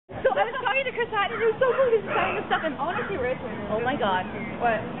I was talking to Chris Hatton, and it was so cool. He was selling the stuff, and I want to see Richard. Oh my God.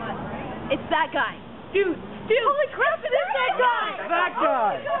 What? It's that guy. Dude. Holy crap, it is that guy. That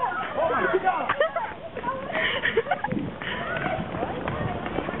guy. Oh my God.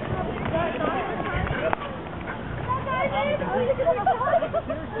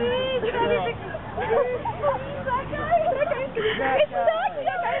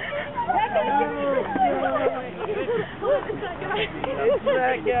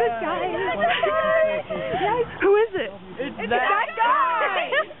 Who is it? It's that that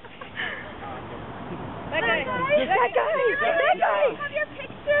guy. That guy. Have your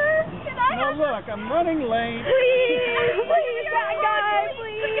picture? Can I Now have? look, I'm running late. Please, that guy,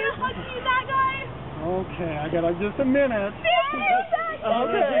 please. We're gonna hug you, that guy. Okay, I got just a minute. Yes, that guy.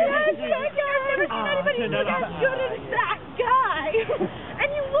 Okay. Yes, that guy. I've never seen anybody look as good as that guy. And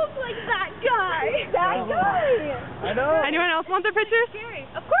you look like that guy. That guy. I know. Anyone else want their picture? Scary.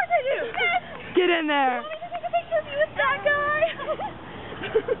 Of course I do. Get in there. Want me to take a picture of you with that guy?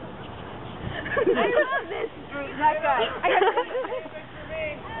 I love this. That guy.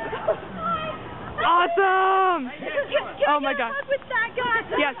 Awesome. Can Oh I my get a God. hug with that guy?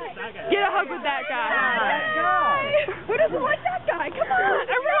 Yes. Get a hug with that guy. That guy. Who doesn't like that guy? Come on.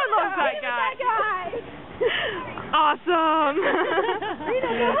 Everyone loves that guy. That guy. Awesome.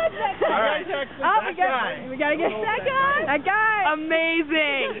 All right. We gotta get that guy. That guy.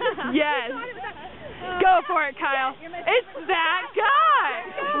 Amazing. Yes. Go for it, Kyle. It's that guy.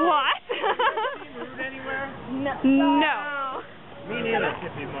 What? No. Me neither.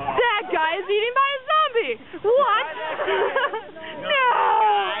 That guy is eaten by a zombie. What? No.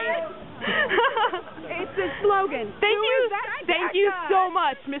 It's a slogan. Thank you so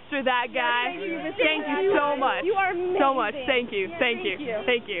much, Mr. That Guy. Thank you so much. You are amazing. So much. Thank you. Thank you.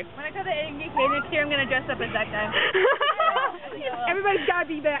 When I go to NGK next year, I'm gonna dress up as that guy. Everybody's gotta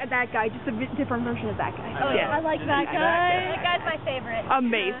be that guy, just a different version of that guy. Oh, yeah. I like that guy. That guy's my favorite.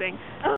 Amazing.